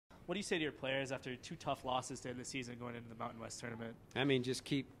What do you say to your players after 2 tough losses to end the season going into the Mountain West tournament? I mean, just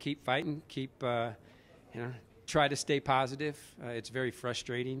keep fighting, try to stay positive. It's very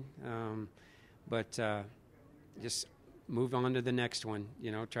frustrating, but just move on to the next one.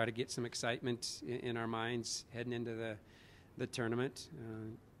 Try to get some excitement in our minds heading into the tournament.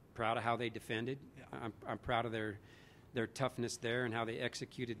 Proud of how they defended. Yeah. I'm proud of their toughness there and how they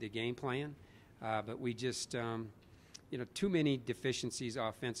executed the game plan. But we just, too many deficiencies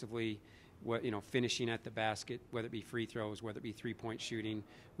offensively. Finishing at the basket, whether it be free throws, whether it be three-point shooting,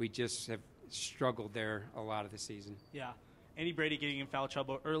 we just have struggled there a lot of the season. Yeah. Andy Brady getting in foul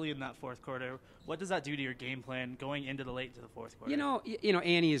trouble early in that fourth quarter. What does that do to your game plan going into the fourth quarter?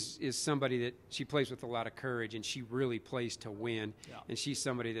 Annie is somebody that she plays with a lot of courage, and she really plays to win. Yeah. And she's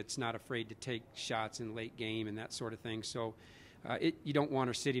somebody that's not afraid to take shots in late game and that sort of thing. So you don't want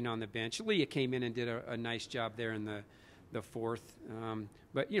her sitting on the bench. Leah came in and did a nice job there in the fourth.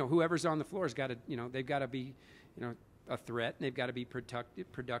 But whoever's on the floor has got to, they've got to be, a threat, and they've got to be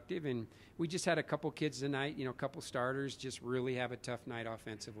productive. And we just had a couple kids tonight, a couple starters just really have a tough night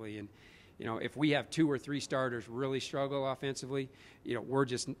offensively. And if we have 2 or 3 starters really struggle offensively, we're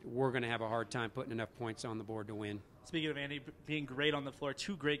going to have a hard time putting enough points on the board to win. Speaking of Andy being great on the floor,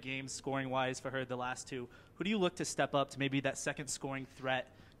 2 great games scoring-wise for her the last 2. Who do you look to step up to maybe that second scoring threat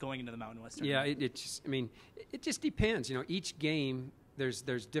going into the Mountain West tournament? Yeah, it just depends. Each game there's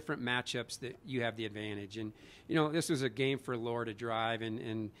different matchups that you have the advantage. And, this was a game for Laura to drive,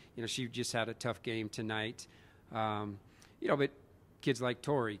 and she just had a tough game tonight. But kids like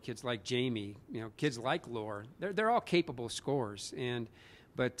Tori, kids like Jamie, kids like Laura, they're all capable scorers.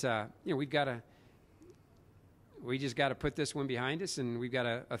 But we just got to put this one behind us, and we've got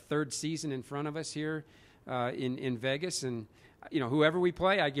a third season in front of us here in Vegas. And, whoever we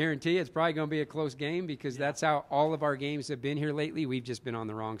play, I guarantee it's probably going to be a close game because that's how all of our games have been here lately. We've just been on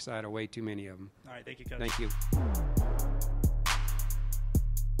the wrong side of way too many of them. All right, thank you, Coach. Thank you.